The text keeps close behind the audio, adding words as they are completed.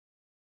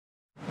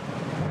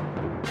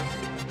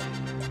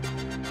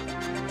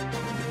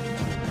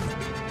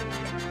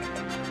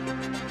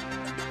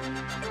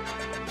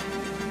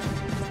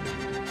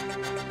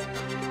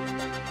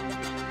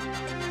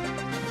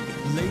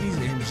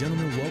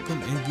gentlemen,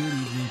 welcome and good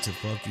evening to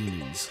Fuck You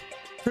News.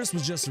 Chris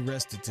was just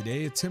arrested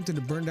today, attempting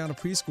to burn down a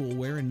preschool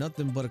wearing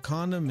nothing but a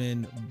condom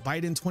and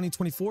Biden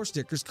 2024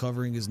 stickers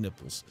covering his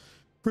nipples.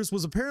 Chris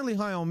was apparently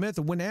high on meth,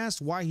 and when asked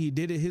why he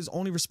did it, his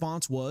only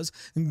response was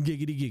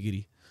giggity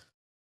giggity.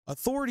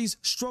 Authorities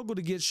struggled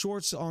to get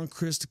shorts on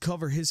Chris to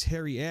cover his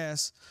hairy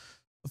ass.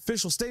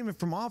 Official statement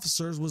from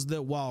officers was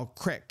that while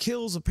crack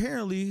kills,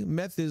 apparently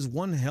meth is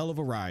one hell of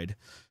a ride.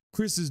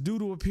 Chris is due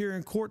to appear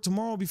in court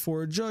tomorrow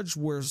before a judge,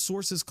 where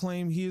sources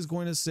claim he is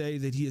going to say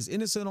that he is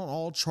innocent on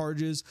all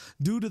charges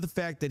due to the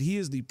fact that he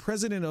is the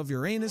president of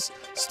Uranus.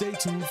 Stay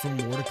tuned for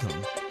more to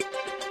come.